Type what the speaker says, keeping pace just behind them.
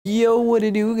Yo, what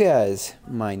it do, guys?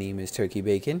 My name is Turkey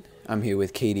Bacon. I'm here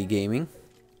with Katie Gaming,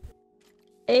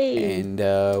 Hey, and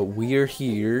we're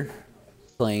here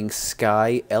playing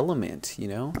Sky Element.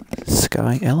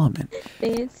 Sky Element.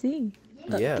 fancy.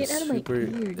 Yeah, Get out of my super, ear,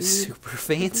 dude. super What was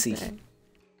fancy. that?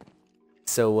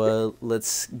 So,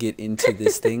 let's get into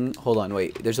this thing. Hold on,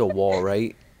 wait. There's a wall,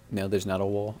 right? No, there's not a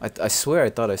wall. I swear I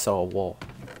thought I saw a wall.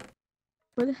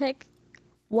 What the heck?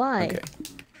 Why? Okay.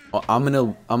 Well, I'm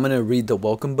gonna read the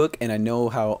welcome book, and I know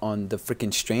how on the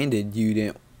freaking Stranded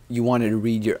you wanted to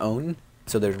read your own,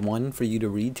 so there's one for you to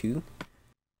read too.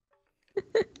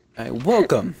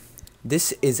 Welcome.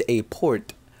 This is a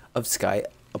port of Sky.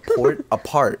 A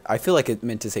part. I feel like it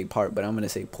meant to say part, but I'm gonna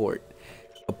say port.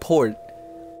 A port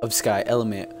of Sky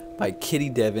Element by Kitty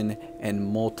Devon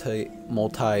and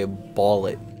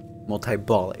multi-ballet,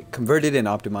 converted and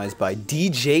optimized by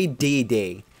DJ Day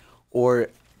Day, or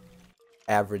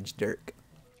Average Dirk.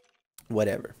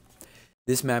 Whatever.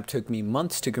 This map took me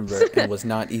months to convert and was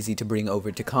not easy to bring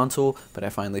over to console, but I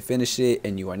finally finished it,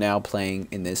 and you are now playing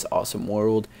in this awesome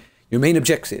world. Your main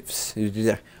objectives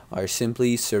are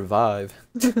simply survive.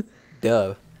 Duh.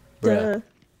 Bruh. Duh.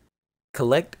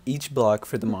 Collect each block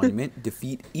for the monument,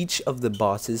 defeat each of the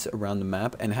bosses around the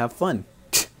map, and have fun.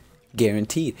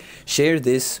 Guaranteed. Share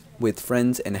this with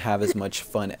friends and have as much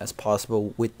fun as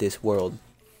possible with this world.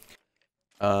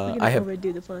 We're gonna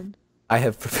overdo the fun. I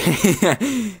have prepared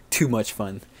too much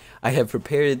fun. I have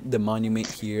prepared the monument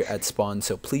here at spawn,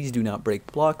 so please do not break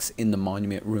blocks in the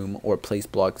monument room or place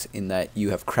blocks in that you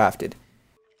have crafted.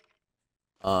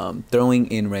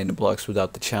 Throwing in random blocks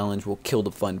without the challenge will kill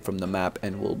the fun from the map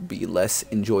and will be less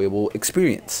enjoyable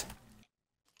experience.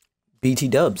 BT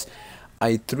dubs.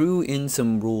 I threw in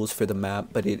some rules for the map,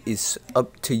 but it is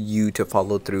up to you to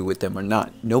follow through with them or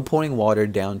not. No pouring water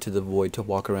down to the void to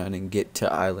walk around and get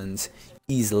to islands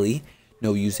easily.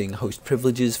 No using host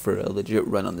privileges for a legit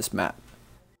run on this map.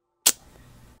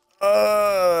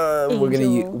 I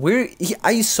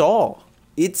saw.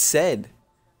 It said.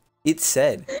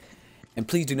 And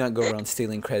please do not go around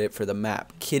stealing credit for the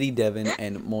map. Kitty Devon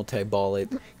and Multi-Ballet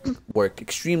worked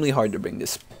extremely hard to bring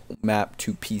this map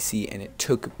to PC, and it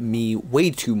took me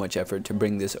way too much effort to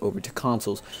bring this over to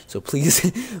consoles. So please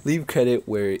leave credit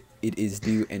where it is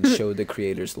due and show the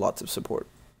creators lots of support.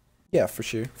 Yeah, for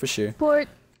sure. Support.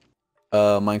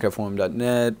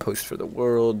 Minecraftforum.net, post for the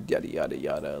world, yada yada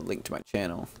yada. Link to my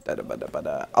channel.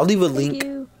 I'll leave a link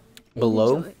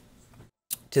below. Enjoy.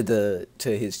 To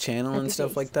his channel and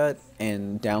stuff like that,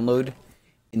 and download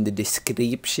in the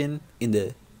description. In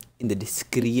the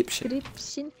description.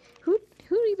 Who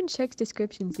even checks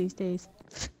descriptions these days?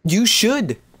 You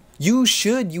should. You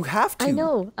have to. I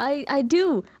know. I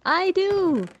do.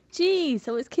 Jeez,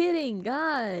 I was kidding.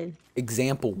 God.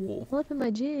 Example wool. I'm up in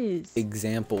my jizz.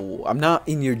 Example wool. I'm not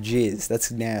in your jizz.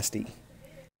 That's nasty.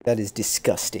 That is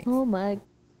disgusting. Oh my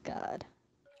God.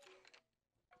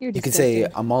 You're You could disgusting.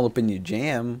 say I'm all up in your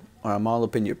jam, or I'm all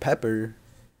up in your pepper,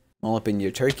 I'm all up in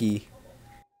your turkey.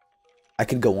 I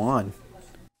could go on.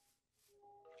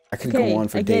 I could go on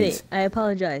for I get days. it. I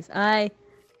apologize. I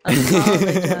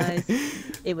apologize.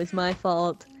 It was my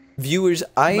fault. Viewers,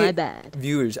 My bad.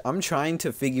 Viewers, I'm trying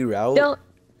to figure out. Don't.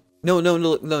 No.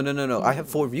 I have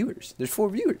 4 viewers. There's 4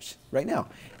 viewers right now.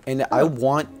 And I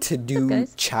want to do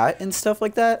chat and stuff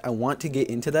like that. I want to get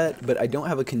into that, but I don't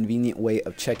have a convenient way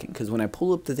of checking, because when I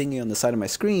pull up the thingy on the side of my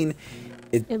screen,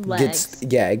 it lags.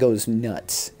 it goes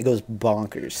nuts. It goes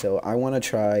bonkers. So I want to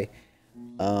try.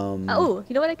 Oh,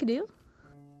 you know what I could do?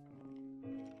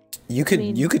 You could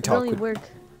talk. It would only work.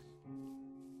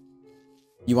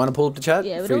 You want to pull up the chat?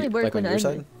 Yeah, it would only work like, when on your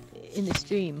I'm side? in the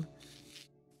stream.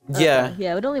 Yeah.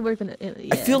 Yeah, it would only work when. Yeah,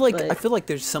 I feel like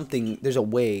there's a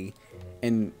way,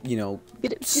 and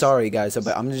sorry guys,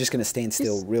 but I'm just gonna stand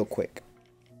still real quick.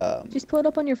 Just pull it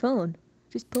up on your phone.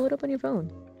 I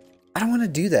don't want to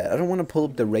do that. I don't want to pull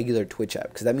up the regular Twitch app,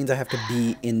 because that means I have to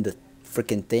be in the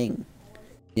freaking thing.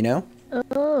 You know?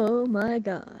 Oh my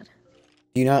God.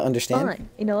 Do you not understand? Fine.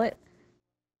 You know what?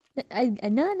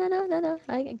 No.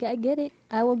 I get it.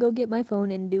 I will go get my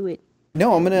phone and do it.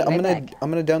 No, I'm gonna back.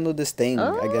 download this thing.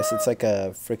 I guess it's like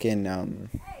a freaking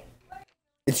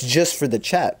it's just for the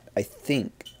chat. I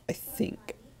think it's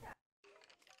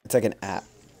like an app.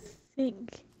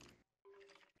 Think.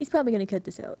 He's probably gonna cut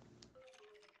this out.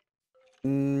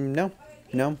 No,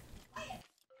 I don't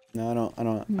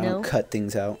cut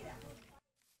things out.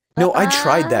 No, I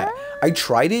tried that. I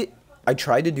tried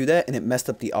to do that, and it messed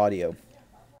up the audio.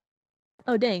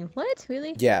 Oh dang! What?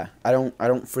 Really? Yeah, I don't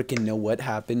freaking know what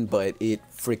happened, but it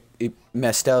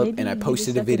messed up, and I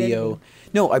posted a video.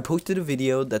 No, I posted a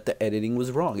video that the editing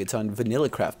was wrong. It's on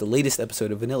VanillaCraft, the latest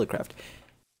episode of VanillaCraft.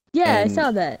 Yeah, I And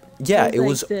saw that. yeah, it like,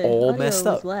 was the all audio messed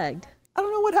was up. lagged. I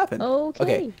don't know what happened.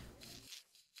 Okay.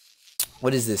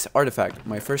 What is this? Artifact.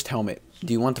 My first helmet.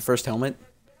 Do you want the first helmet?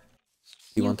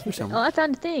 Do you want the first helmet? Oh, I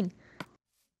found a thing.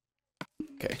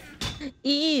 Okay.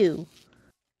 Ew.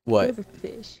 What?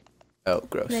 Silverfish. Oh,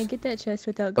 gross. Can I get that chest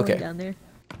without going Okay. down there?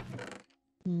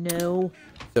 No.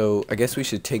 So I guess we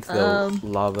should take the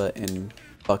lava and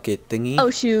bucket thingy.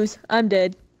 Oh, shoes. I'm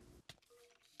dead.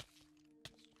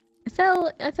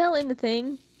 I fell in the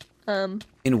thing.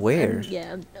 In where?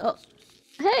 Yeah. Oh.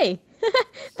 Hey. I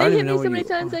They don't hit even know me so where many you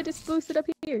times are. I just boosted up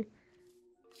here.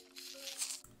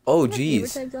 Oh, Gamer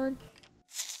jeez. tags on?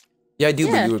 Yeah, I do,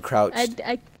 but Yeah. you were crouched.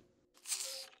 I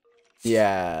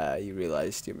Yeah, you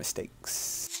realized your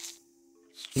mistakes.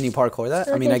 Can you parkour that?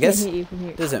 feel I like mean, I can't guess hit you from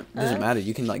here. doesn't matter.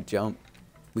 You can like jump.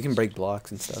 We can break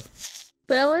blocks and stuff.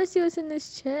 But I want to see what's in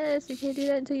this chest. You can't do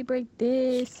that until you break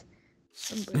this.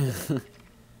 I'm breaking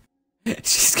it.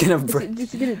 She's gonna break.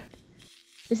 This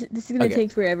is gonna Okay.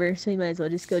 take forever, so you might as well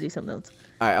just go do something else.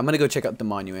 Alright, I'm gonna go check out the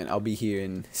monument. I'll be here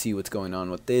and see what's going on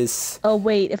with this Oh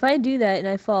wait, if I do that and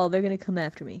I fall, they're gonna come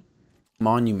after me.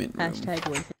 monument room. Hashtag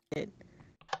worth it.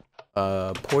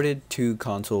 Ported to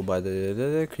console by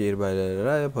the created by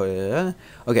the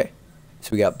okay.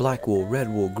 So we got black wool, red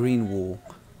wool, green wool,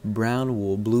 brown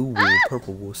wool, blue wool,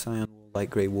 purple wool, cyan wool, light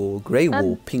gray wool,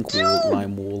 pink wool,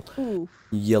 lime wool, Oof.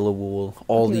 yellow wool,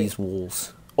 all Okay, these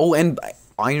wools. Oh, and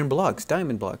iron blocks,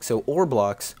 diamond blocks. So ore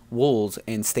blocks, wools,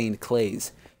 and stained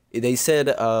clays. They said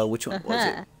which one was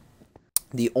it?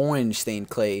 The orange stained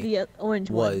clay The orange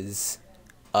one. was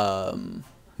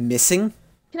missing.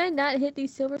 Can I not hit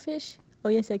these silverfish? Oh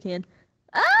yes, I can.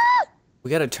 Ah!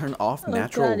 We gotta turn off Oh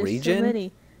natural God, there's regen. so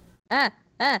many. Ah!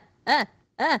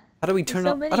 How do we turn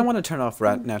so off? many. I don't want to turn off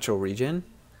natural regen.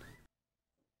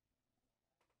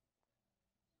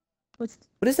 What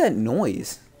What is that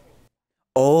noise?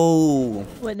 Oh,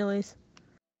 noise?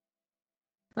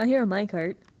 I hear a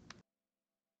minecart.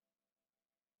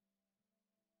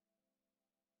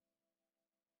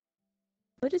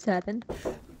 What just happened?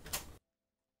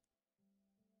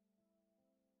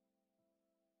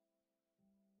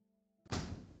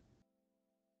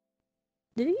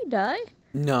 Did he die?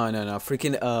 no.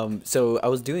 Freaking so I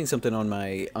was doing something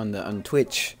on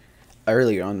Twitch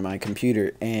earlier on my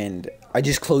computer, and I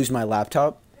just closed my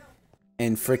laptop,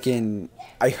 and freaking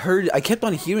I kept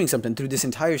on hearing something through this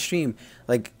entire stream.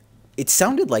 Like it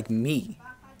sounded like me.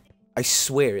 I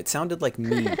swear it sounded like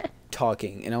me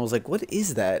talking, and I was like, what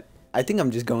is that? I think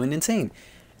I'm just going insane.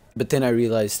 But then I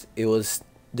realized it was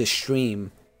the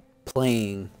stream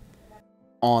playing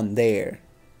on there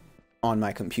on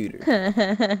my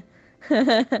computer.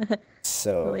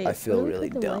 So Wait, I feel what really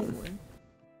about the white dumb. one?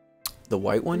 The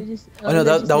white one? Just, Oh no,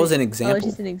 that's that just was an Oh, example. it's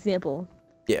just an example.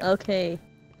 Yeah. Okay.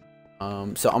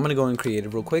 So I'm gonna go in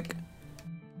creative real quick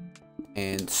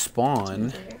and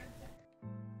spawn.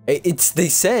 It's they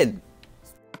said.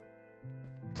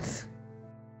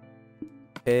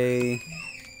 Hey,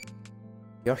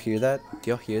 y'all hear that? Do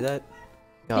y'all hear that?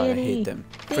 God, I hate them.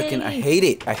 Freaking, I hate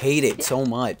it. I hate it so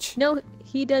much. No,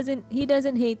 he doesn't. He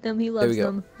doesn't hate them. He There loves we go.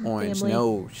 them. Orange. Family.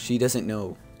 No, she doesn't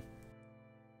know.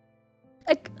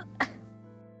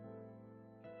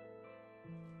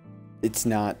 It's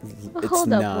not. It's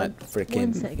Hold up, not one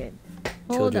freaking. second.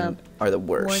 Hold Children up. are the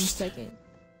worst. 1 second.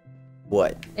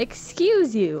 What?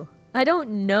 Excuse you. I don't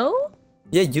know.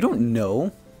 Yeah, you don't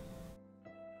know.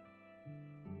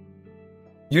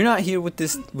 You're not here with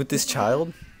this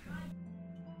child.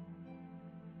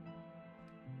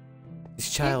 This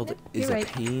child is You're a right.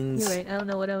 pains. You're right. I don't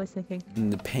know what I was thinking. In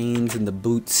the pains in the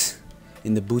boots,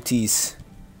 in the booties.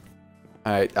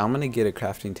 All right, I'm gonna get a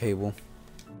crafting table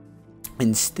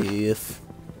and stuff,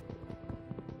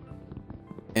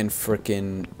 and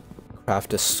frickin'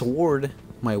 craft a sword.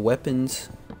 My weapons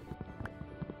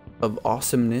of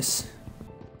awesomeness,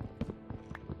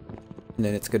 and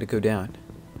then it's gonna go down.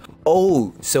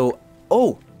 Oh, so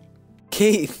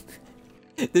Kate,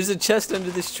 there's a chest under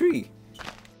this tree.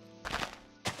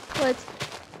 What?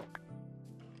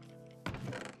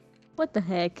 What the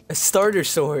heck? A starter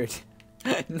sword.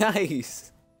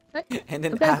 Nice. And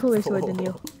an I've got a apple. cooler sword than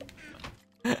you.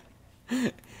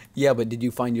 Yeah, but did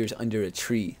you find yours under a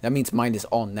tree? That means mine is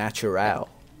all natural.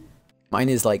 Mine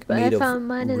is like But made I of found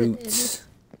mine in roots.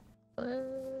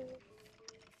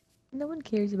 No one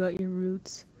cares about your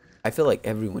roots. I feel like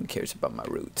everyone cares about my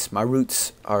roots. My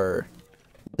roots are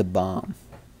the bomb.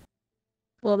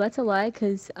 Well, that's a lie,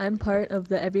 because I'm part of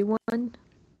the everyone, and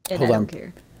Hold I on. don't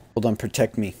care. Hold on,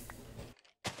 protect me.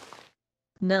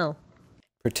 No.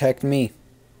 Protect me.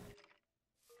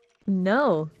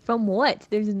 No. From what?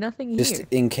 There's nothing Just here.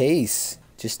 in case.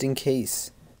 Just in case.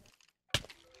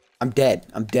 I'm dead.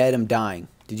 I'm dead. I'm dying.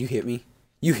 Did you hit me?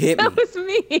 You hit me. That was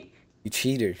me. You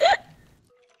cheater.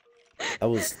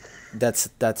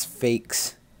 That's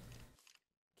fakes.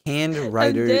 Canned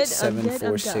Writer I'm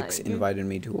 746 dying. invited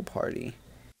me to a party.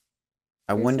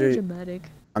 I You're wonder. so dramatic.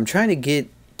 I'm trying to get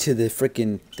to the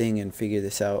freaking thing and figure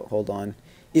this out. Hold on.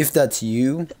 If that's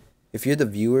you, if you're the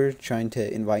viewer trying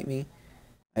to invite me,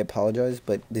 I apologize,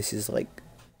 but this is like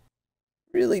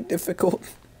really difficult.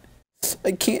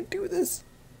 I can't do this.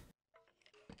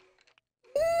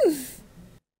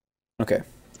 Okay.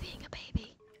 It's being a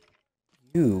baby.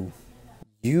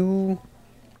 You.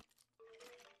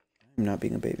 I'm not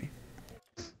being a baby.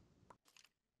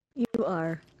 You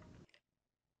are.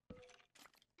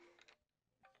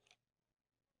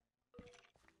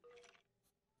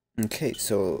 Okay,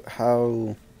 so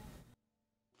how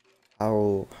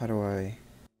do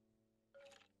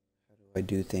I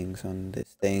do things on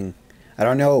this thing? I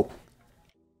don't know.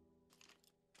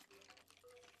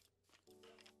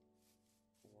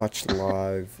 Watch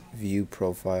live, view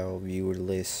profile, viewer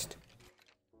list.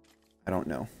 I don't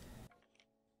know.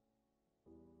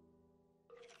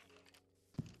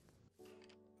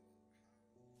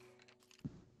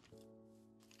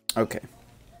 Okay.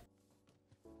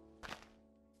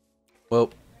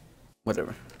 Well,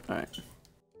 whatever. Alright.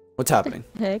 What's happening?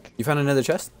 Heck. You found another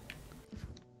chest?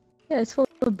 Yeah, it's full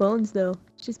of bones though.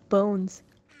 It's just bones.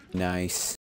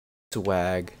 Nice.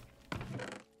 Swag.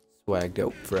 Swagged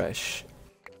out fresh.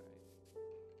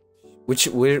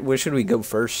 Where should we go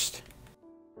first?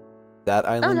 That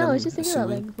island? Oh no, I I'm was just thinking about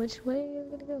assuming? like which way are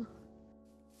we gonna go?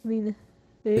 I mean,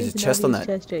 there's a chest on that.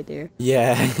 chest right there.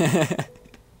 Yeah.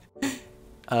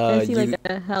 I see like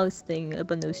a house thing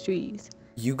up on those trees.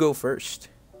 You go first.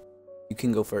 You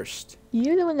can go first.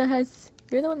 You're the one that has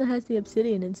the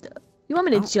obsidian and stuff. You want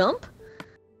me to jump?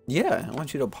 Yeah, I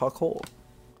want you to poke hole.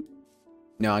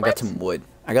 No, I got What? some wood.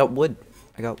 I got wood.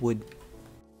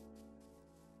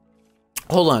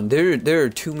 Hold on, there are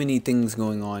too many things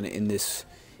going on in this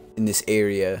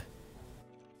area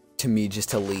to me just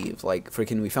to leave. Like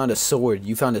freaking, we found a sword.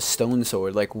 You found a stone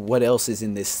sword. Like what else is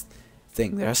in this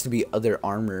thing? There has to be other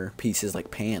armor pieces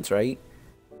like pants, right?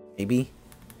 Maybe.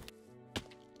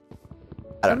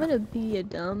 I'm gonna be a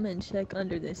dumb and check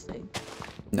under this thing.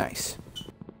 Nice.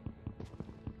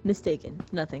 Mistaken.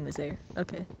 Nothing was there.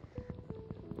 Okay.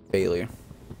 Failure.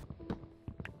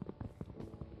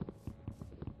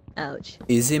 Ouch.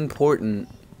 Is important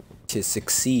to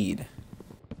succeed,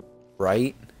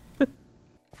 right?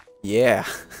 Yeah.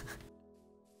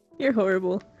 You're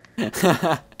horrible.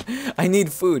 I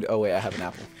need food. Oh wait, I have an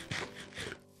apple.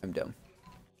 I'm dumb.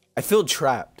 I feel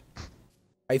trapped.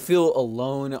 I feel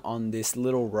alone on this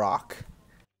little rock.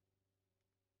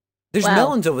 There's Wow.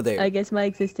 melons over there. I guess my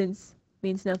existence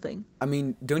means nothing. I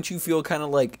mean, don't you feel kind of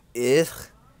like, ugh?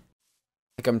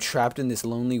 Like I'm trapped in this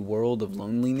lonely world of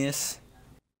loneliness?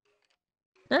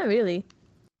 Not really.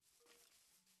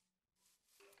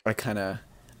 I kind of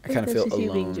That's feel just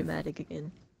you being alone dramatic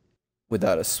again.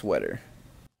 without a sweater.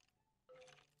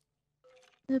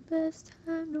 The best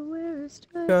time to wear a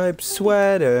Striped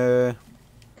sweater.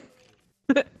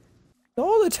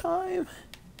 All the time.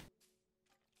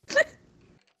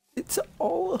 It's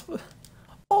all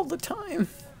the time.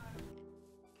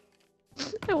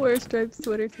 I wore a striped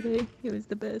sweater today. It was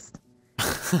the best.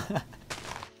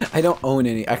 I don't own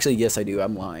any. Actually, yes, I do.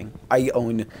 I'm lying. I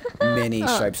own many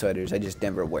striped sweaters. I just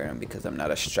never wear them because I'm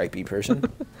not a stripy person.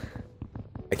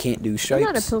 I can't do stripes.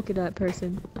 I'm not a polka dot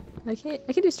person. I can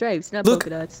do stripes, not Look, polka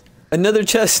dots. another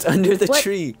chest under the What?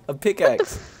 tree. A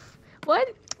pickaxe.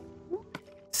 What?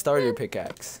 Starter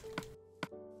pickaxe.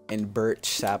 And birch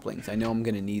saplings. I know I'm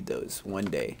gonna need those one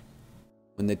day.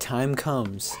 When the time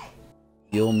comes,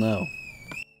 you'll know.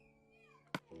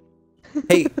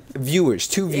 Hey, viewers,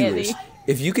 two viewers.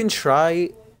 If you can try...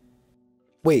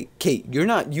 Wait, Kate, you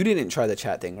didn't try the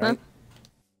chat thing, right? Huh?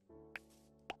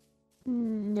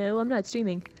 No, I'm not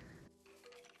streaming.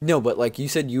 No, but like you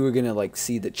said you were gonna like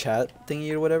see the chat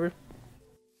thingy or whatever?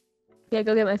 Yeah,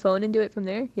 go get my phone and do it from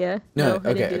there? Yeah. No, I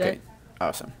okay, didn't do okay. that.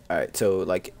 Awesome. Alright, so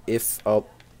like if... Oh,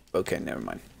 okay, never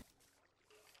mind.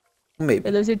 Maybe.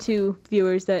 Yeah, those are two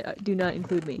viewers that do not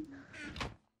include me.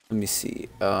 Let me see.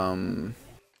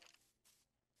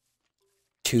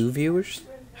 2 viewers?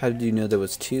 How did you know there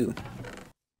was 2?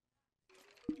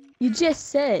 You just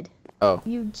said. Oh.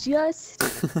 You just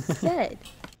said.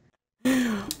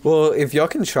 Well, if y'all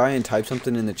can try and type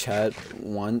something in the chat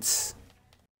once,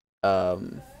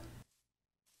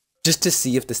 just to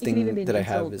see if this It can even thing be an that I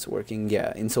have insult. is working.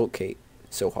 Yeah, insult Kate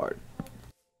so hard.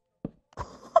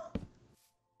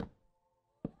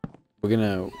 We're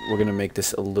gonna make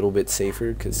this a little bit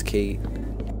safer because Kate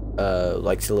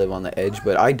likes to live on the edge,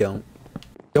 but I don't.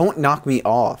 Don't knock me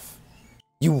off.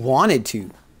 You wanted to.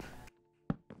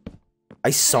 I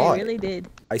saw it. I really did.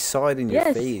 I saw it in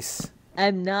your face.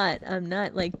 I'm not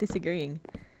like disagreeing.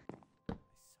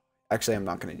 Actually, I'm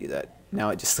not gonna do that. Now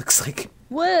it just looks like.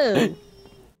 Whoa!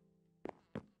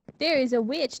 There is a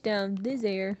witch down this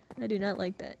air. I do not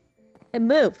like that. And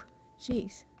move.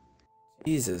 Jeez.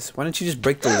 Jesus, why don't you just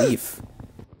break the leaf?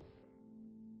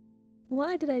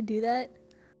 Why did I do that?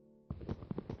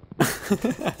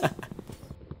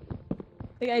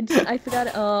 Like I forgot.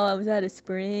 Oh, I was at a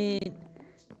sprint.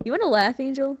 You want to laugh,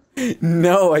 Angel?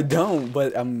 No, I don't.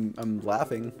 But I'm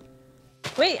laughing.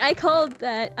 Wait, I called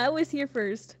that. I was here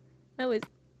first. I was.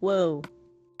 Whoa.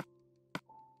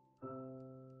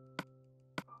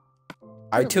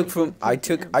 I took from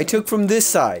this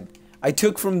side. I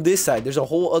took from this side. There's a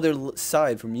whole other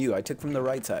side from you. I took from the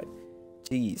right side.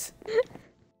 Jeez.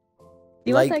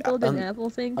 You want that golden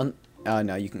apple thing?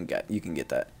 No, you can get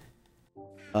that.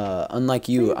 Unlike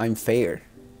you, I'm fair.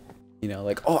 You know,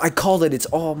 like, oh, I called it. It's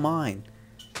all mine.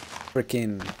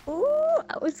 Frickin'. Ooh,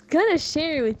 I was gonna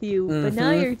share it with you, but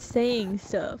now you're saying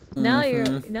stuff. Now you're.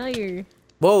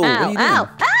 Whoa! Ow! What are you doing? Ow!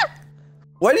 Ah!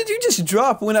 Why did you just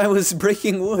drop when I was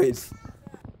breaking wood?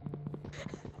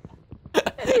 I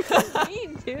didn't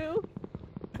mean to.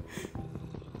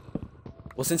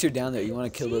 Well, since you're down there, you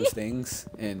want to kill those things,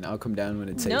 and I'll come down when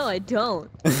it's safe. No, I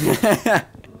don't.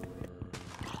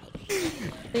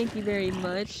 Thank you very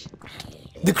much.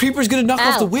 The creeper's gonna knock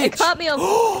off the witch. It caught me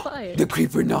on fire. The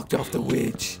creeper knocked off the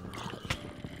witch.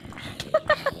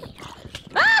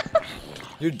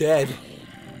 You're dead.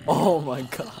 Oh my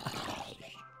god.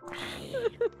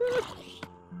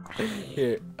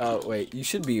 Here. Oh wait. You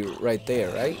should be right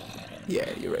there, right? Yeah,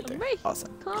 you're right there. Right.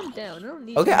 Awesome. Calm down. I don't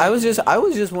need. Okay, I was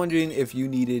just wondering if you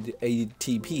needed a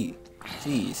TP.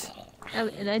 Jeez.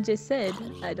 And I just said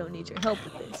I don't need your help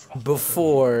with this.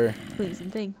 Before. Please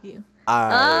and thank you.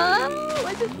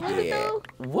 Was it though?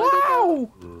 Wow!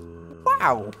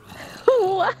 Wow!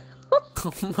 Wow!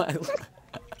 Oh my!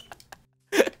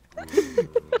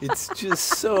 It's just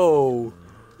so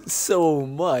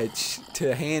much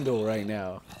to handle right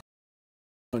now.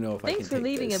 I don't know if Thanks I can for take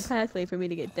leaving this. a pathway for me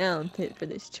to get down for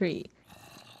this tree.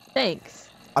 Thanks.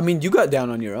 I mean, you got down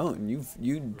on your own. You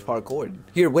parkoured.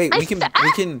 Here, wait. We can.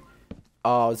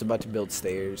 Oh, I was about to build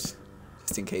stairs,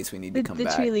 just in case we need to come back.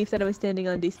 The tree leaf that I was standing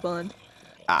on despawned.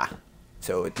 Ah,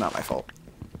 so it's not my fault.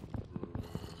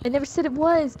 I never said it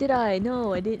was, did I?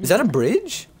 No, I didn't. Is that a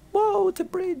bridge? Whoa, it's a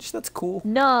bridge. That's cool.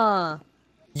 Nah.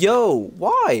 Yo,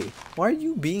 why? Why are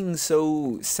you being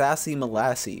so sassy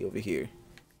molassy over here?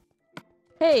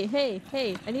 Hey,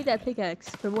 I need that pickaxe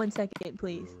for 1 second,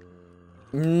 please.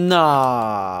 Nah.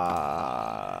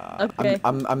 Okay.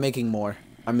 I'm making more.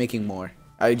 I'm making more.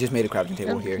 I just made a crafting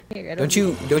table here. Don't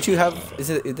Don't you have? Is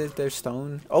there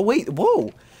stone? Oh wait, whoa!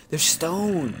 There's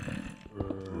stone.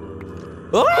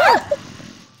 Ah!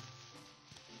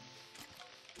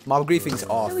 Mob griefing's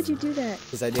off. Why would you do that?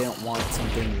 Because I didn't want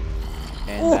something,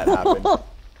 and that happened. All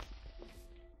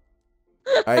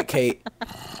right, Kate,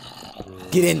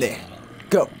 get in there.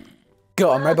 Go.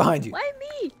 I'm right behind you. Why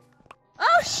me?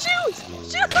 Oh shoot!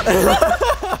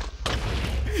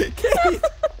 Kate.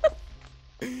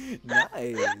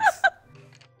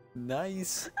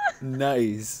 Nice. Why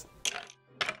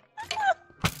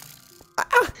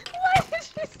did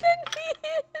you send me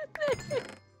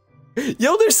in?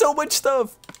 Yo, there's so much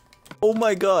stuff. Oh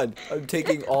my god, I'm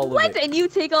taking all of it. What? And you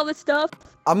take all the stuff?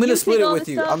 I'm gonna split it with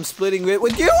you. I'm splitting it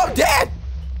with you. I'm dead.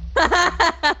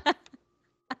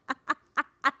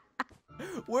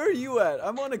 Where are you at?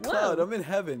 I'm on a cloud. Whoa. I'm in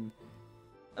heaven.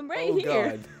 I'm right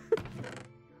here.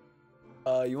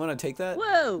 God. You want to take that?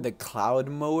 Whoa. The cloud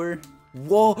mower.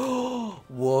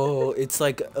 Whoa. It's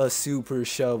like a super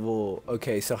shovel.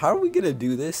 Okay, so how are we gonna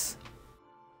do this?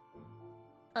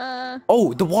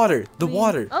 Oh, the water.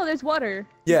 Water. Oh, there's water.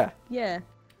 Yeah. Yeah.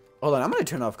 Hold on. I'm gonna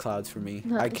turn off clouds for me.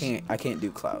 No, I can't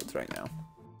do clouds right now.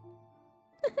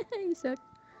 You suck.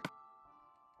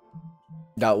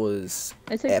 That was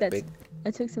epic. I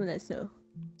took some of that snow.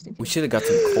 We should have got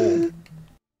some coal.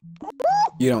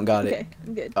 You don't got it. Okay,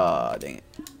 I'm good. Dang it.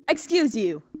 Excuse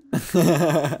you.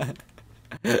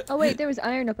 Oh wait, there was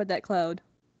iron up at that cloud.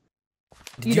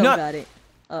 You don't got it.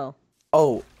 Oh.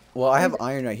 Oh, well, I have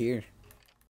iron right here.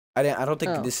 I don't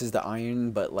think this is the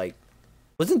iron, but like,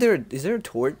 is there a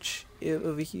torch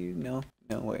over here? No,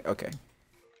 wait. Okay.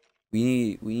 We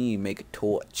need to make a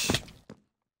torch.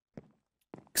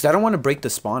 Cause I don't want to break the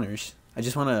spawners. I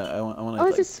just wanna. I want. Oh,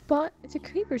 it's a spot. It's a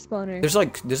creeper spawner. There's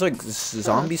like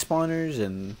zombie spawners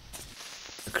and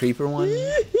a creeper one.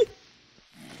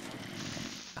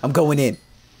 I'm going in.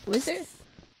 Was there?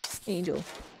 Angel.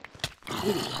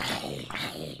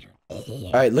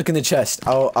 All right, look in the chest.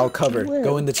 I'll cover. Whoa.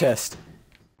 Go in the chest.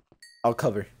 I'll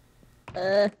cover.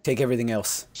 Take everything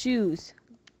else. Shoes.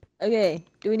 Okay.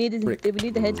 Do we need Brick. did we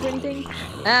need the heads for anything?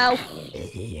 Ow.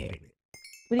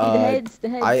 We need the heads. The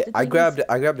heads. I the I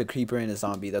thingies. grabbed a creeper and a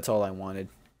zombie. That's all I wanted.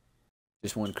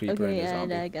 Just one creeper Okay, and a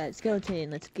and zombie. I got skeleton.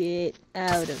 Let's get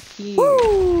out of here.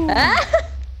 Woo! Ah!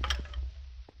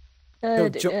 Yo,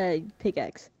 jump.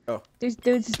 Pickaxe. Oh.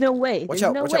 There's no way. Watch There's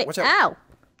out, no watch way. out, watch out. Ow!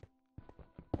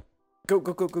 Go,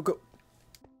 go, go, go, go.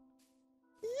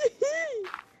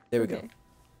 There we go. Okay.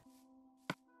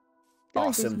 I feel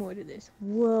like there's Awesome. more to this.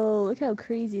 Whoa, look how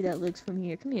crazy that looks from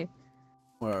here. Come here.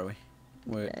 Where are we?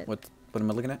 That. What am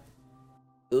I looking at?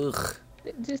 Ugh.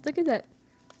 Just look at that.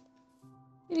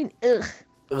 I mean, ugh.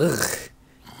 Ugh.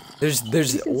 There's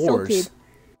Just ores. insulted.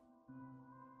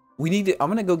 We need to, I'm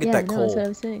gonna go get Yeah, that no, coal. that's what I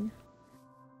was saying.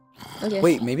 Okay.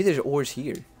 Wait, maybe there's ores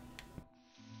here.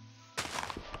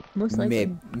 Most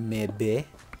likely. Maybe.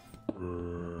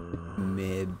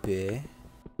 Maybe.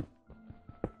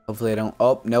 Hopefully I don't.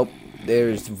 Oh, nope.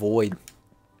 There's void.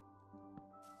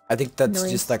 I think that's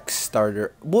Nice. just like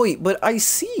starter. Wait, but I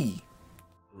see.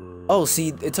 Oh,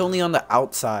 see, it's only on the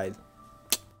outside.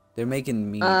 They're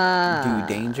making me do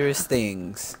dangerous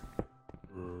things.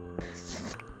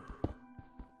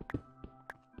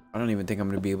 I don't even think I'm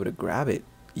gonna be able to grab it.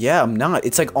 Yeah, I'm not.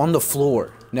 It's like on the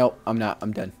floor. No, I'm not.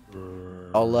 I'm done.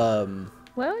 I'll What?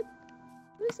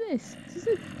 What is this? Is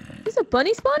this a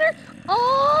bunny spawner?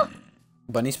 Oh!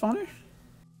 bunny spawner?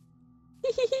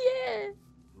 Yeah.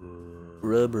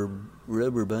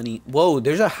 Rubber bunny. Whoa,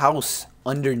 there's a house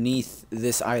underneath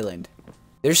this island.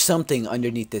 There's something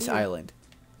underneath this island.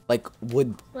 Like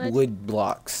wood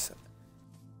blocks.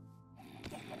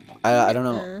 I don't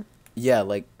know. Yeah,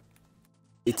 like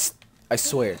it's, I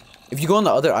swear. If you go on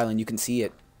the other island, you can see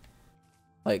it.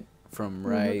 Like from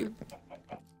right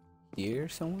here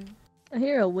somewhere. I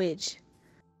hear a witch.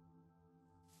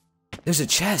 There's a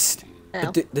chest.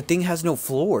 Ow. But the thing has no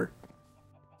floor.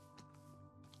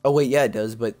 Oh wait, yeah it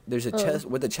does, but there's a chest.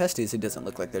 Where the chest is, it doesn't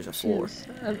look like there's a floor. Shoes.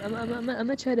 I'm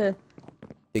gonna try to.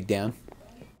 Dig down.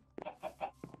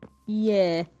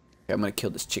 Yeah. Okay, I'm gonna kill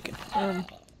this chicken.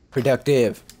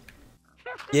 Productive.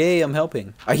 Yay, I'm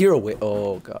helping. I hear a witch.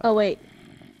 Oh god. Oh wait.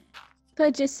 What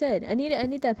I just said. I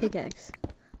need that pickaxe.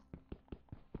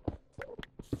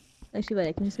 Actually, wait.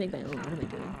 I can just make my own. What am I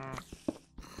doing?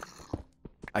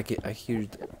 I hear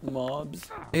mobs.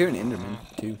 I hear an enderman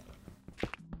too.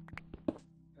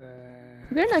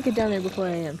 You better not get down there before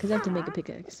I am, because I have to make a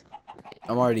pickaxe.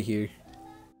 I'm already here.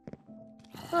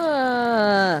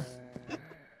 I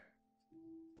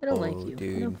don't like you.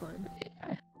 Dude. No fun.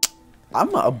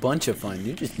 I'm a bunch of fun.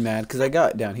 You're just mad because I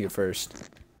got down here first.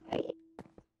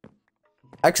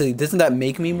 Actually, doesn't that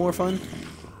make me more fun?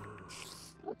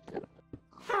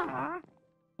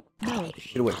 No.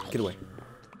 Get away, get away.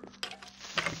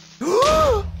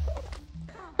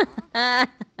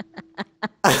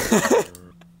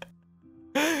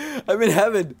 I'm in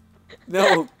heaven.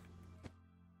 No.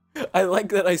 I like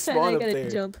that I spawn I up gotta there.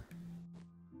 jump.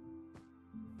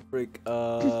 Frick,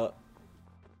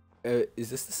 is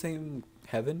this the same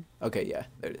heaven? Okay, yeah,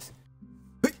 there it is.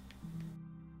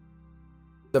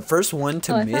 The first one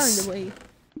to I miss found a way.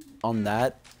 on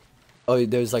that. Oh,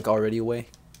 there's like already a way.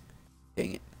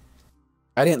 Dang it.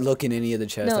 I didn't look in any of the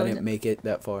chests. No, I didn't make it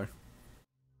that far.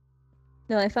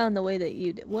 No, I found the way that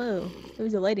you did. Whoa. It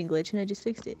was a lighting glitch and I just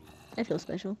fixed it. I feel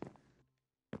special.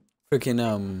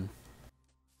 Freaking,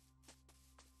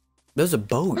 there's a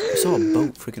boat. I saw a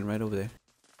boat freaking right over there.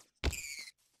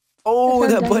 Oh,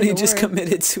 found that bunny diamond just ore.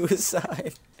 committed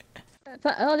suicide.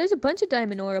 Oh, there's a bunch of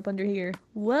diamond ore up under here.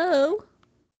 Whoa.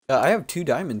 I have 2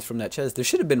 diamonds from that chest. There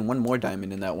should have been 1 more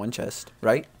diamond in that one chest,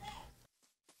 right?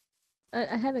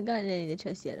 I haven't gotten any of the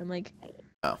chests yet. I'm like,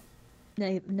 Oh.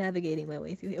 navigating my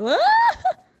way through here. Whoa!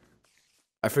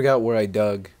 I forgot where I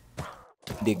dug.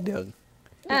 Dug.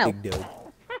 Ow. Dig dug.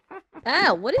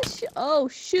 Ow, what is oh,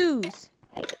 shoes.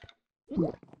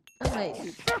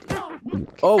 Alright.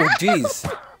 Oh, jeez.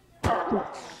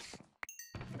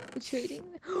 Trading.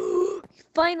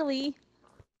 Finally.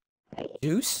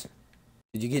 Juice?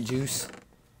 Did you get juice?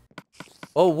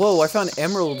 Oh, whoa, I found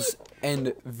emeralds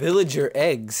and villager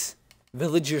eggs.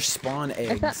 Villager spawn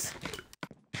eggs.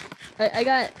 I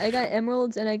got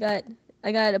emeralds and I got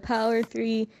a power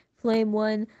 3, flame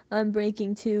 1,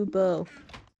 unbreaking 2 bow.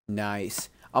 Nice.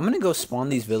 I'm gonna go spawn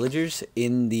these villagers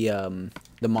in the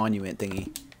monument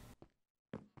thingy.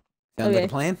 Sounds like a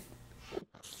plan?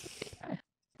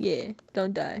 Yeah,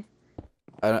 don't die.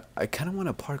 I kind of want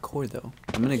to parkour though.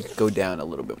 I'm gonna go down a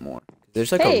little bit more.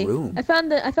 There's like Hey, a room. I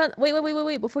found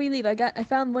wait, before you leave, I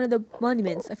found one of the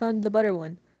monuments. I found the butter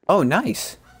one. Oh,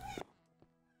 nice.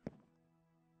 I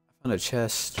found a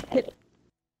chest. Hit.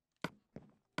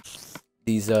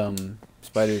 These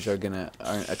spiders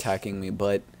aren't attacking me,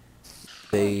 but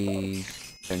they're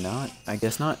not. I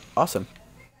guess not. Awesome.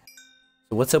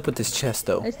 So what's up with this chest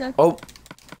though? Oh,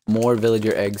 more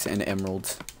villager eggs and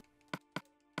emeralds.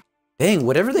 Dang,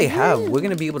 whatever they have, we're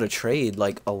gonna be able to trade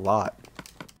like a lot.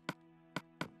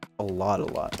 A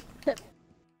lot.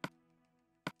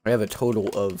 I have a total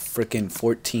of freaking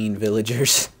 14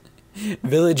 villagers.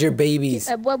 Villager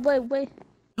babies. Wait.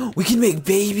 We can make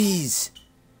babies.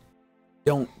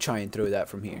 Don't try and throw that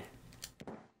from here.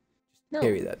 No,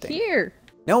 carry that thing. Here.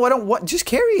 No, I don't want. Just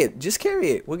carry it. Just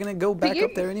carry it. We're gonna go back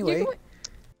up there anyway.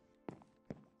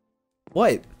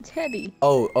 What? It's heavy.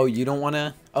 Oh, you don't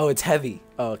wanna. Oh, it's heavy.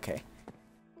 Oh, okay.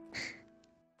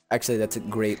 Actually, that's a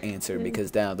great answer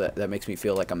because now that makes me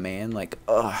feel like a man. Like,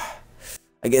 I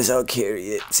guess I'll carry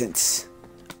it since.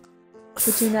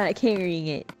 But you're not carrying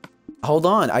it. Hold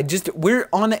on. We're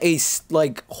on a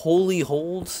like holy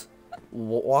holes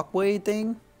walkway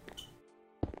thing.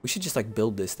 We should just like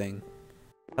build this thing.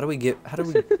 How do we get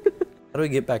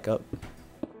back up?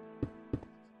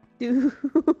 Dude,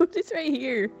 it's right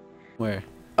here. Where?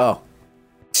 Oh,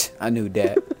 I knew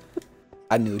that.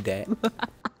 I knew that.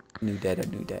 I knew that.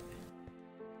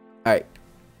 All right.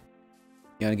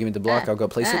 You wanna give me the block? I'll go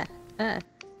place it.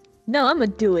 No, I'm gonna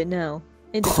do it now.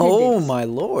 Oh my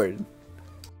lord.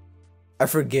 I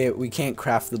forget we can't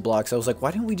craft the blocks. I was like, why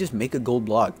didn't we just make a gold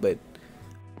block? But,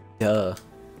 duh,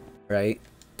 right?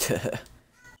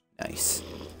 Nice.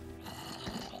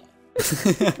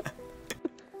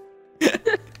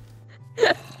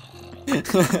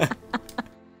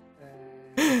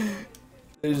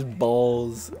 There's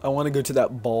balls. I want to go to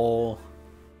that ball.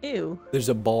 Ew. There's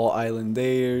a ball island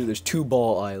there. There's 2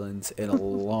 ball islands and a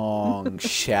long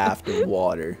shaft of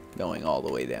water going all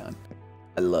the way down.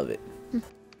 I love it. I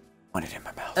want it in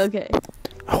my mouth. Okay.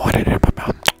 I want it in my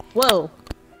mouth. Whoa.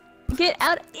 Get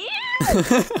out.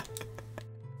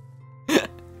 Ew.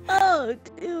 Oh,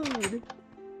 dude.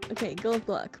 Okay, gold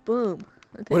block. Boom.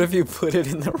 Okay. What if you put it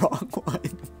in the wrong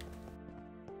one?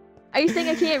 Are you saying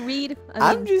I can't read?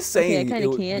 I'm just saying okay, I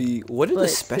kind of can't. What are the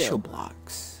special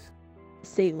blocks?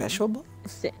 Salem. Special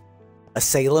blocks? A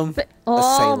Salem?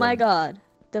 Oh Salem. my god.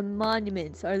 The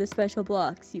monuments are the special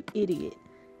blocks, you idiot.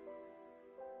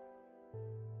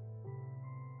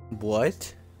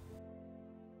 What?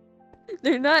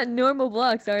 They're not normal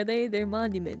blocks, are they? They're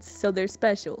monuments, so they're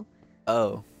special.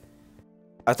 Oh.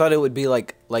 I thought it would be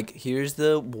like here's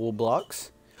the wool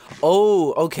blocks.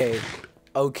 Oh, okay.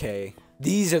 Okay.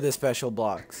 These are the special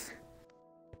blocks.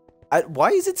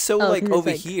 Why is it so like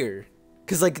over here?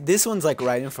 Cause like this one's like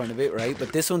right in front of it, right?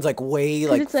 But this one's like way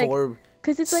like 4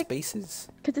 spaces.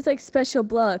 Cause it's like special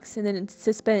blocks and then it's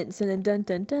suspense and then dun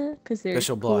dun dun. Cause they're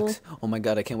special cool. blocks. Oh my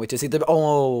god, I can't wait to see them.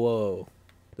 Oh, whoa.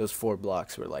 Those 4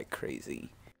 blocks were like crazy.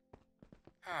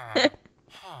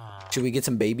 Should we get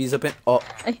some babies up in? Oh.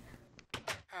 Should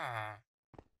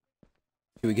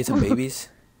we get some babies?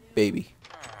 Baby.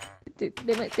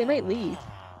 They might leave.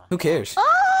 Who cares?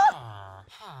 Oh!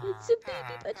 It's a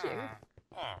baby butcher.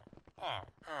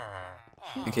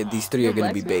 Okay, these 3 are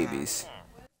gonna be babies.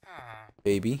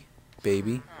 Baby,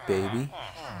 baby, baby,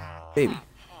 baby.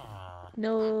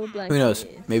 No blacksmith. Who knows?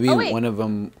 Maybe one of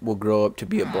them will grow up to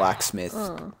be a blacksmith.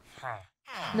 Oh.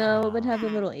 No, it would have a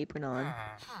little apron on.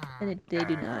 And they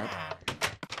do not.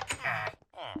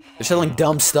 They're selling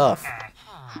dumb stuff.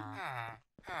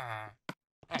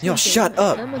 Yo, shut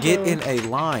up! Get in a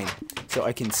line so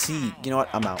I can see. You know what?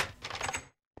 I'm out.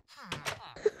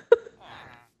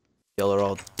 Y'all are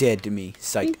all dead to me.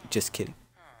 Psych. Just kidding.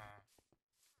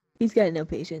 He's got no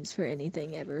patience for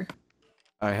anything ever.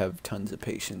 I have tons of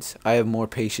patience. I have more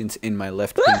patience in my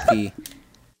left pinky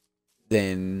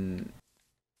than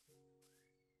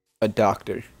a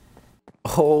doctor.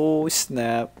 Oh,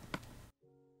 snap.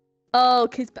 Oh,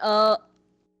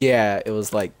 yeah, it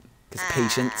was like, cause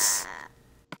patience.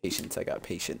 Patience, I got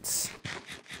patience.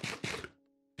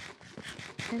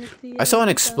 I saw an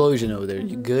explosion over there.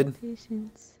 You good?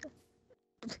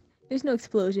 There's no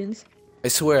explosions. I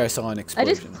swear I saw an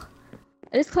explosion.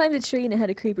 I just climbed a tree and it had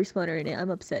a creeper spawner in it. I'm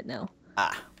upset now.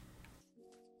 Ah.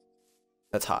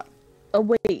 That's hot. Oh,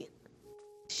 wait.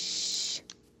 Shh.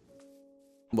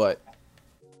 What?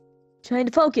 Trying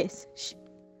to focus. Shh.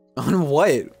 On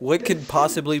what? What could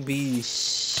possibly be...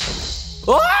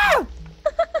 Ah!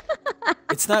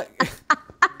 It's not...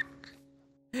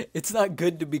 It's not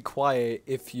good to be quiet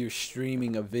if you're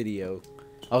streaming a video.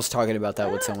 I was talking about that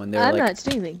with someone. They're I'm like... not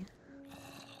streaming.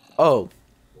 Oh.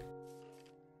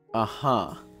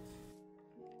 Uh-huh.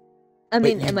 I But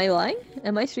mean, you- am I lying?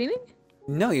 Am I streaming?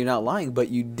 No, you're not lying, but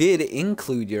you did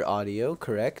include your audio,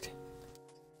 correct?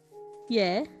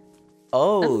 Yeah.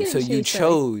 Oh, getting so you chased by,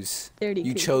 like, chose 30 you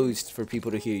creepers. chose for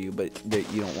people to hear you, but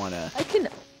that you don't want to I can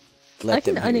let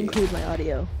them hear you. uninclude my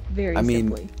audio very I mean,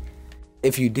 simply.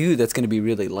 if you do, that's going to be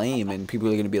really lame, and people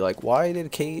are going to be like, why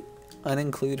did Kate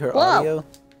uninclude her Whoa. audio?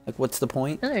 Like, what's the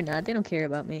point? No, they're not. They don't care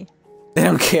about me. They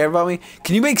don't care about me?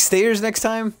 Can you make stairs next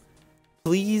time?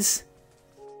 Please?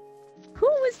 Who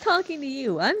was talking to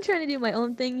you? I'm trying to do my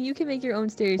own thing. You can make your own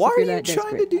stairs Why if are you're you that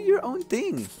trying desperate. to do your own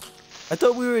thing? I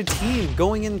thought we were a team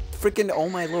going in freaking, oh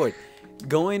my lord.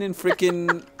 Going in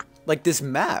freaking, like, this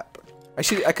map. I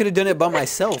could have done it by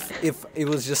myself if it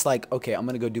was just like, okay, I'm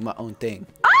going to go do my own thing.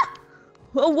 Ah!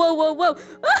 Whoa, whoa, whoa, whoa.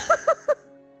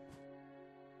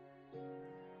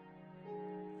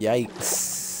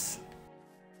 Yikes.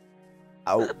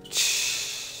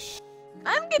 Ouch.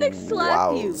 I'm gonna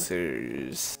slap you.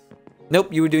 Wowzers.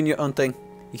 Nope, you were doing your own thing.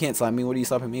 You can't slap me. What are you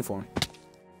slapping me for?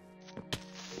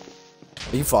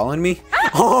 Are you following me?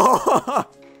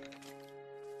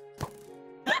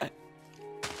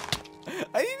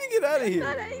 I need to get out of here.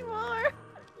 Not anymore.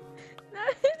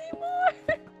 Not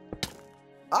anymore.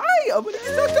 I'm gonna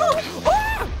get knocked off.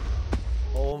 Ah!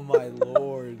 Oh my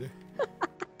lord.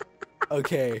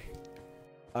 Okay.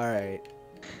 Alright.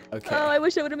 Okay. Oh, I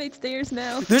wish I would have made stairs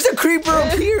now. There's a creeper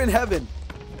up here in heaven.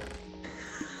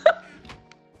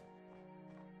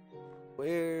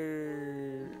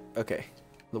 Where? Okay.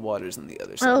 The water's on the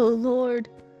other side. Oh, Lord.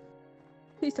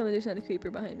 Please tell me there's not a creeper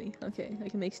behind me. Okay, I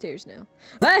can make stairs now.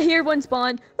 Ah, here one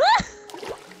spawn. Ah!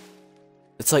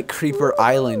 It's like Creeper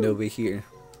Island over here.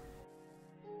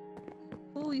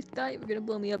 Oh, you thought you were gonna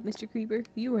blow me up, Mr. Creeper.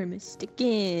 You were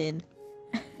mistaken.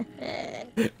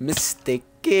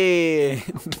 Mistaken.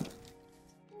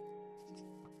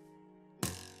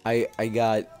 I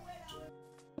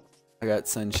got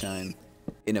sunshine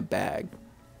in a bag.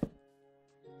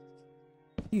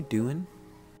 What are you doing?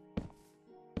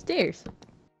 Stairs.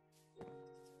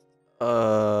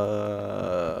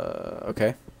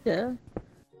 Okay. Yeah.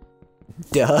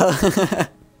 Duh.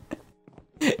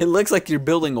 It looks like you're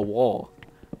building a wall.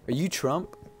 Are you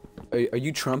Trump? Are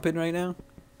you trumping right now?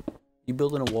 You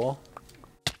building a wall?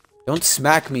 Don't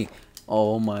smack me.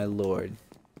 Oh my lord.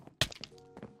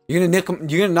 You're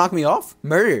gonna knock me off?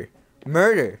 Murder.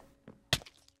 Murder.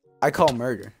 I call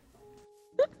murder.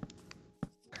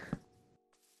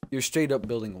 You're straight up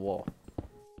building a wall.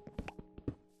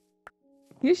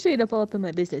 You're straight up all up in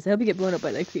my business. I hope you get blown up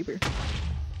by that creeper.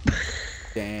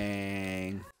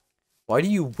 Dang. Why do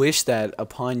you wish that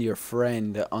upon your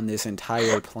friend on this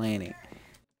entire planet?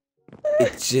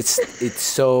 It's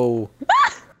so...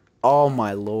 Oh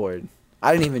my lord.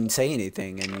 I didn't even say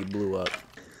anything and you blew up.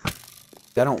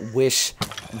 I don't wish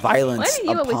violence Why did you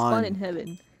always spawn upon in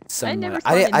heaven? someone. never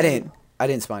spawned in heaven. I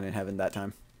didn't spawn in heaven that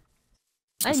time.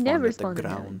 I spawned never at the spawned in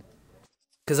ground. heaven.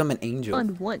 Because I'm an angel.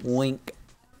 Spawned once. Wink.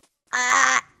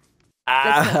 Ah!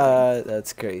 That's not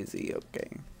That's crazy. Okay.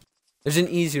 There's an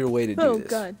easier way to do Oh this.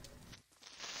 god.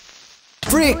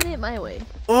 Freak! Doing it my way.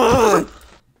 Ugh!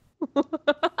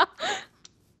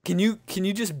 Can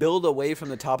you just build away from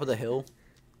the top of the hill?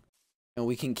 And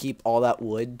we can keep all that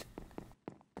wood.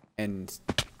 And,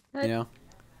 you know?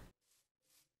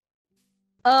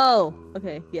 Oh,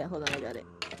 okay. Yeah, hold on, I got it.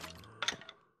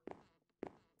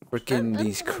 Freaking I'm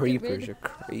these gonna get creepers rid are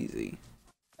crazy.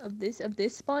 Of this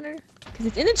spawner? Because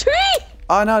it's in a tree!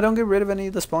 Oh no, don't get rid of any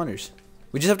of the spawners.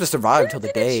 We just have to survive till the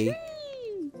It's in a day. tree!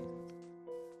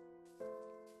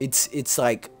 It's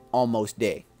like almost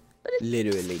day. But it's,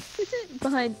 Literally. Is it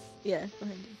behind? Yeah,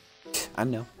 behind you. I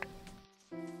know.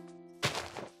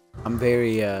 I'm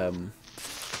very I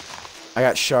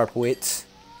got sharp wits.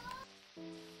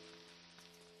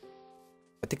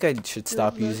 I think I should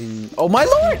stop using. Oh my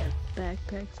lord!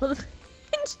 Backpack full of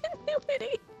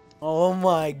ingenuity. Oh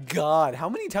my god! How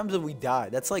many times have we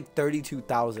died? That's like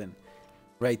 32,000,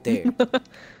 right there.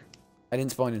 I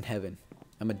didn't spawn in heaven.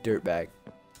 I'm a dirtbag.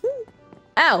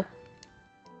 Ow!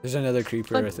 There's another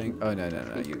creeper, I think. Oh no,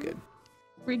 you're good.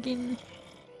 Freaking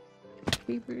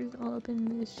creepers all up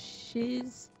in this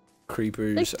shiz.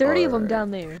 Creepers. Like 30 of them are-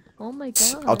 down there. Oh my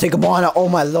god. I'll take them on. Oh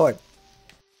my lord.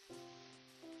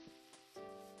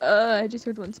 I just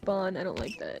heard one spawn. I don't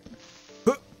like that.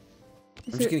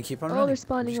 I'm just gonna keep on Oh, running. they're I'm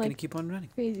spawning just gonna like keep on running.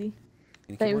 crazy.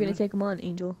 Gonna Thought keep you were on gonna running. take them on,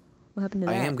 Angel. What happened to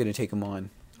I that? am gonna take them on.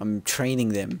 I'm training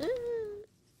them.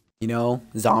 You know,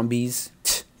 zombies.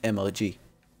 MLG.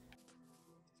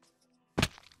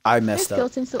 I My messed up.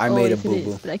 skeleton's so I made a always it is,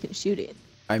 boo boo. but I can shoot it.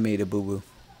 I made a boo boo.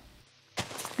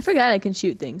 I forgot I can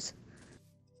shoot things.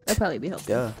 That'd probably be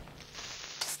helpful. Duh.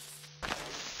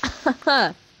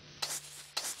 Haha.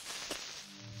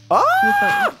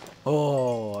 Ah!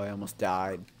 Oh, I almost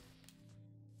died.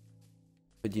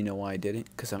 But you know why I didn't?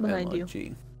 Because I'm Behind you.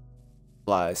 MLG.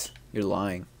 Lies. You're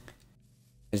lying.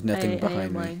 There's I nothing am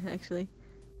behind me. lying, actually.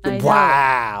 I know.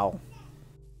 Wow.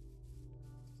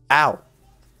 Ow.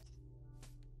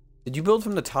 Did you build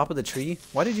from the top of the tree?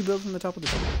 Why did you build from the top of the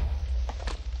tree?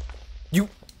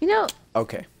 You know,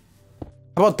 okay.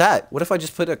 How about that? What if I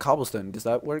just put a cobblestone? Does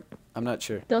that work? I'm not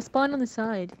sure. they'll spawn on the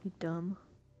side. You dumb.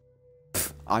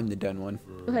 I'm the done one.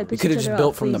 Go ahead, We push could have each just other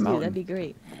built off, from the please do, mountain. That'd be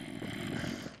great.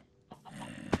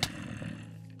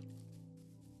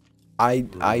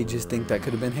 I just think that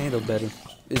could have been handled better.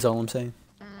 Is all I'm saying.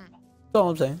 That's all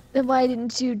I'm saying. Then why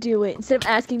didn't you do it instead of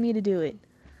asking me to do it?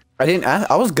 I didn't.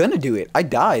 I was gonna do it. I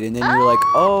died, and then you were like,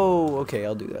 "Oh, okay,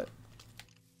 I'll do that."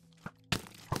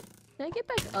 Can I get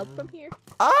back up from here?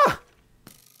 Ah!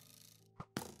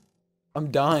 I'm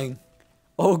dying.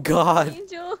 Oh God.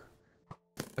 Angel.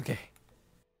 Okay.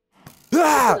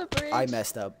 Ah! The bridge. I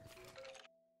messed up.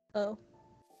 Oh.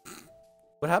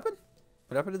 What happened?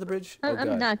 What happened to the bridge? Oh I'm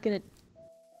God. not gonna.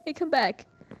 Hey, come back.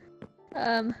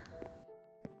 I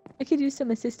could use some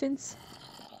assistance.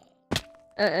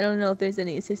 I don't know if there's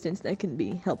any assistance that can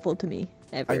be helpful to me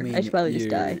ever. I mean, I should probably just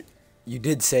die. You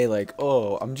did say like,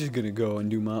 "Oh, I'm just gonna go and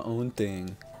do my own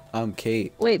thing." I'm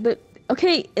Kate. Wait, but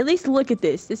okay, at least look at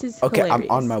this. This is Okay, hilarious.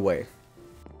 I'm on my way.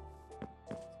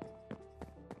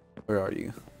 Where are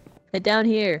you? Down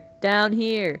here. Down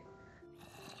here.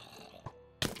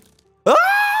 Ah!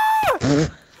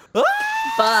 Ah!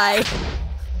 Bye.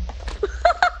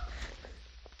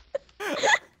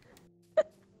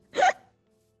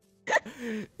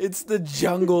 It's the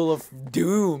jungle of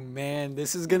doom, man.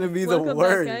 This is gonna be the Welcome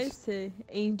worst. back, guys, to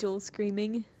Angel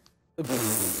screaming.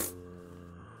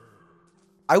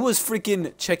 I was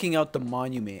freaking checking out the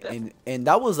monument, and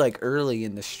that was like early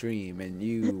in the stream, and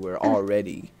you were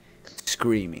already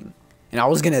screaming. And I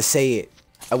was gonna say it.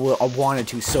 I wanted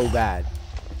to so bad.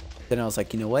 Then I was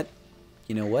like, you know what?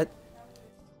 You know what?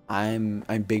 I'm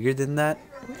bigger than that.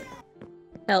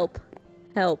 Help.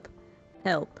 Help.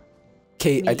 Help.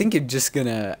 Kate, I Me. think you're just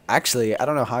gonna. Actually, I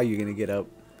don't know how you're gonna get up.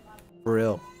 For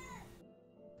real.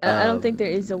 I don't think there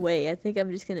is a way. I think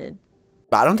I'm just gonna.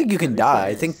 But I don't think you can I'm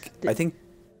die. just I think.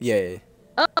 Yeah.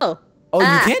 Oh. Oh,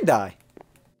 Ah! you can die.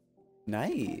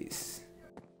 Nice.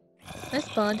 I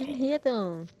spawned in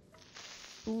heaven.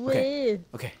 Okay. Woo.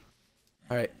 Okay.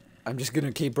 All right. I'm just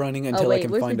gonna keep running until I wait, can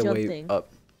where's the find a jump way thing?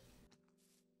 up.